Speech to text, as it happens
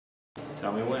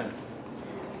Tell me when.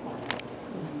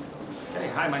 Okay,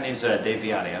 hi, my name's Dave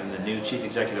Viotti. I'm the new Chief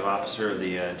Executive Officer of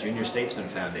the Junior Statesman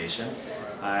Foundation.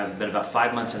 I've been about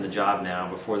 5 months in the job now.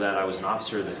 Before that, I was an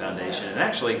officer of the foundation, and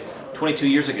actually, 22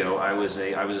 years ago, I was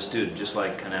a student, just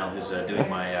like Connell, who's doing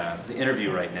my the interview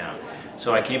right now.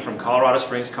 So I came from Colorado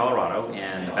Springs, Colorado,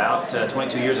 and about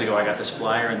 22 years ago, I got this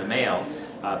flyer in the mail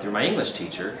through my English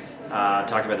teacher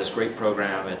talking about this great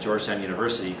program at Georgetown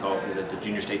University called the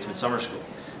Junior Statesman Summer School.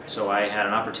 So I had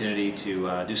an opportunity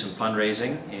to do some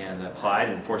fundraising and applied,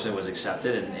 and fortunately was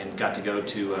accepted and got to go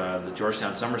to the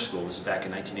Georgetown Summer School. This is back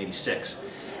in 1986.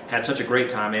 Had such a great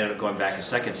time. I ended up going back a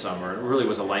second summer. It really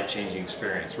was a life-changing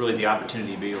experience. Really the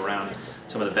opportunity to be around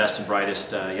some of the best and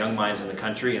brightest young minds in the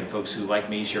country, and folks who, like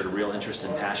me, shared a real interest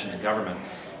and passion in government.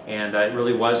 And it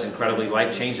really was incredibly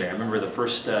life-changing. I remember the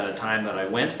first time that I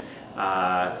went,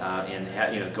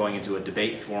 and going into a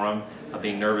debate forum,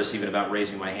 being nervous even about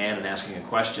raising my hand and asking a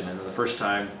question. And the first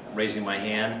time raising my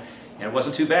hand, and it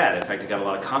wasn't too bad. In fact, I got a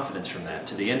lot of confidence from that.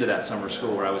 To the end of that summer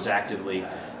school, where I was actively,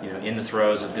 in the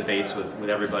throes of debates with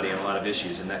everybody on a lot of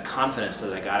issues, and that confidence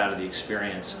that I got out of the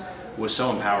experience was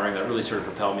so empowering that it really sort of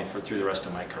propelled me through the rest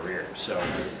of my career. So,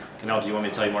 Connell, do you want me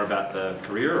to tell you more about the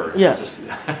career? Or yes.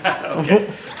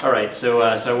 Okay. All right. So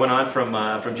I went on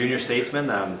from Junior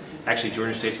Statesman. Actually,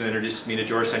 Junior Statesman introduced me to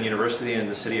Georgetown University in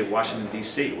the city of Washington,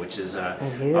 D.C., which is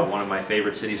one of my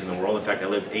favorite cities in the world. In fact, I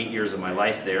lived 8 years of my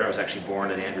life there. I was actually born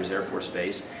at Andrews Air Force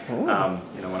Base, when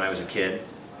I was a kid.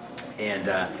 And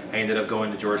I ended up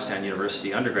going to Georgetown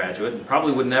University undergraduate, and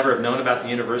probably would never have known about the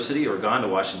university or gone to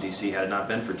Washington, D.C. had it not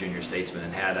been for Junior Statesman,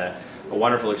 and had a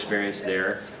wonderful experience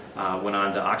there. Went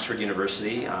on to Oxford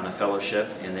University on a fellowship,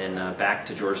 and then back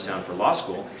to Georgetown for law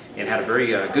school, and had a very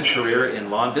good career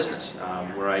in law and business,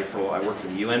 where I worked for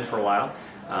the UN for a while.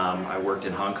 I worked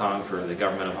in Hong Kong for the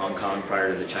government of Hong Kong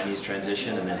prior to the Chinese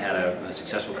transition, and then had a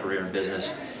successful career in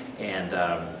business and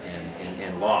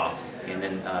law. And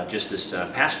then just this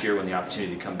past year, when the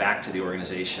opportunity to come back to the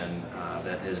organization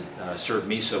that has served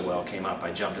me so well came up,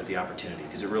 I jumped at the opportunity,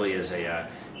 because it really is an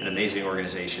amazing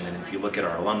organization. And if you look at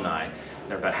our alumni,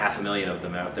 there are about 500,000 of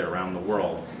them out there around the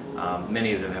world.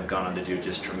 Many of them have gone on to do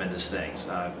just tremendous things.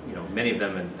 Many of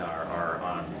them are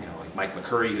on, like Mike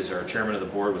McCurry, who's our chairman of the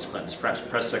board, was Clinton's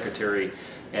press secretary.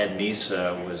 Ed Meese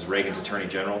was Reagan's Attorney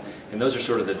General, and those are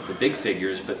sort of the big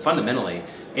figures. But fundamentally,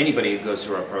 anybody who goes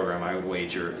through our program, I would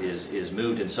wager, is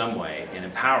moved in some way and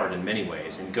empowered in many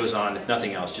ways, and goes on, if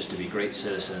nothing else, just to be great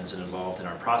citizens and involved in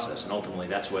our process. And ultimately,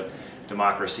 that's what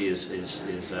democracy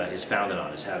is founded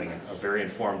on: is having a very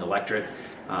informed electorate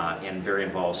and very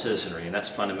involved citizenry. And that's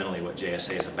fundamentally what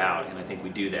JSA is about. And I think we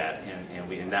do that, and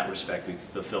we, in that respect, we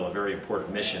fulfill a very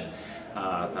important mission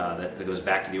that goes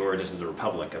back to the origins of the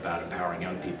Republic, about empowering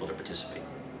young people to participate.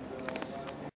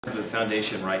 The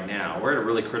foundation right now, we're at a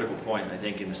really critical point, I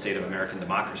think, in the state of American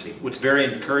democracy. What's very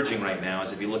encouraging right now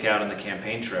is if you look out on the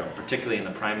campaign trail, particularly in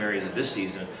the primaries of this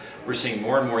season, we're seeing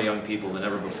more and more young people than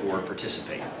ever before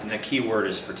participate. And the key word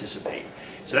is participate.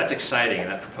 So that's exciting, and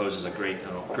that proposes a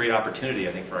great opportunity,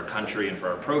 I think, for our country and for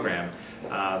our program,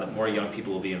 that more young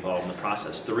people will be involved in the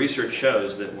process. The research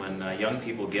shows that when young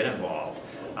people get involved,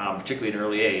 particularly at an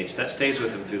early age, that stays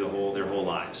with them through their whole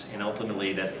lives. And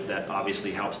ultimately, that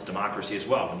obviously helps democracy as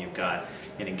well, when you've got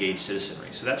an engaged citizenry.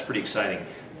 So that's pretty exciting.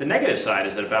 The negative side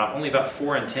is that only about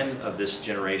 4 in 10 of this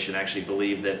generation actually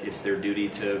believe that it's their duty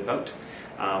to vote.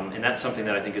 And that's something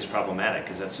that I think is problematic,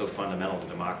 because that's so fundamental to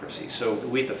democracy. So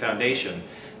we at the foundation,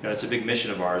 it's a big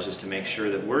mission of ours, is to make sure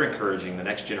that we're encouraging the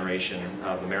next generation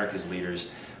of America's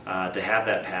leaders to have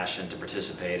that passion to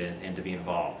participate and to be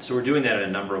involved. So we're doing that in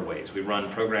a number of ways. We run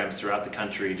programs throughout the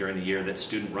country during the year that's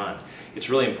student run. It's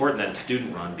really important that it's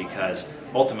student run, because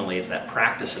ultimately it's that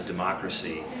practice of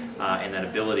democracy and that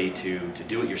ability to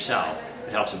do it yourself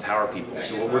that helps empower people.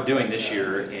 So what we're doing this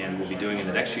year, and we'll be doing in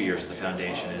the next few years at the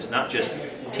foundation, is not just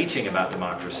teaching about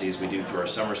democracy as we do through our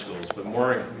summer schools, but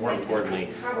more importantly,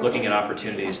 looking at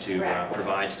opportunities to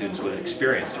provide students with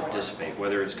experience to participate,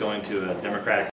 whether it's going to a democratic